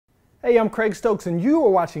Hey, I'm Craig Stokes, and you are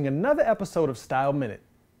watching another episode of Style Minute.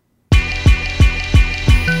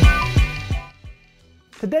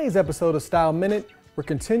 Today's episode of Style Minute, we're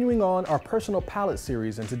continuing on our personal palette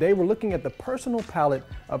series, and today we're looking at the personal palette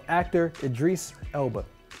of actor Idris Elba.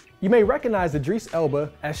 You may recognize Idris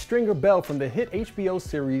Elba as Stringer Bell from the hit HBO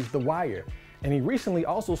series The Wire, and he recently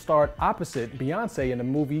also starred opposite Beyonce in the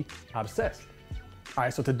movie Obsessed. All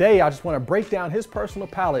right, so today I just want to break down his personal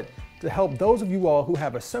palette to help those of you all who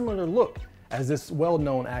have a similar look as this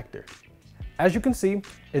well-known actor. As you can see,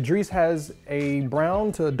 Idris has a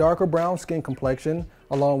brown to darker brown skin complexion,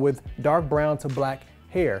 along with dark brown to black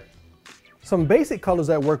hair. Some basic colors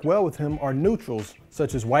that work well with him are neutrals,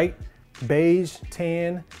 such as white, beige,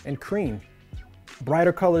 tan, and cream.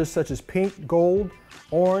 Brighter colors such as pink, gold,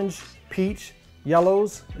 orange, peach,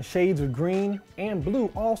 yellows, and shades of green and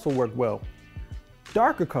blue also work well.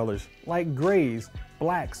 Darker colors like grays,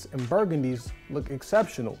 blacks, and burgundies look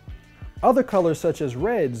exceptional. Other colors such as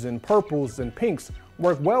reds and purples and pinks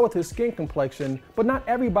work well with his skin complexion, but not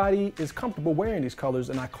everybody is comfortable wearing these colors,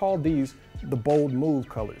 and I call these the bold move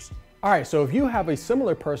colors. All right, so if you have a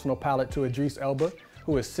similar personal palette to Idris Elba,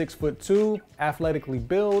 who is 6'2", athletically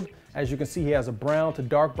built, as you can see, he has a brown to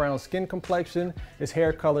dark brown skin complexion, his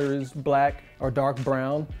hair color is black or dark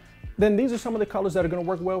brown, then these are some of the colors that are gonna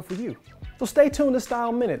work well for you. So stay tuned to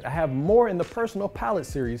Style Minute. I have more in the personal palette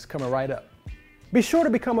series coming right up. Be sure to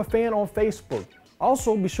become a fan on Facebook.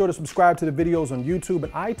 Also, be sure to subscribe to the videos on YouTube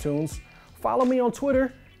and iTunes. Follow me on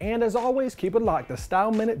Twitter, and as always, keep it locked to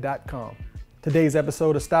StyleMinute.com. Today's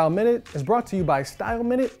episode of Style Minute is brought to you by Style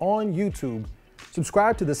Minute on YouTube.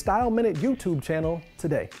 Subscribe to the Style Minute YouTube channel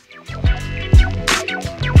today.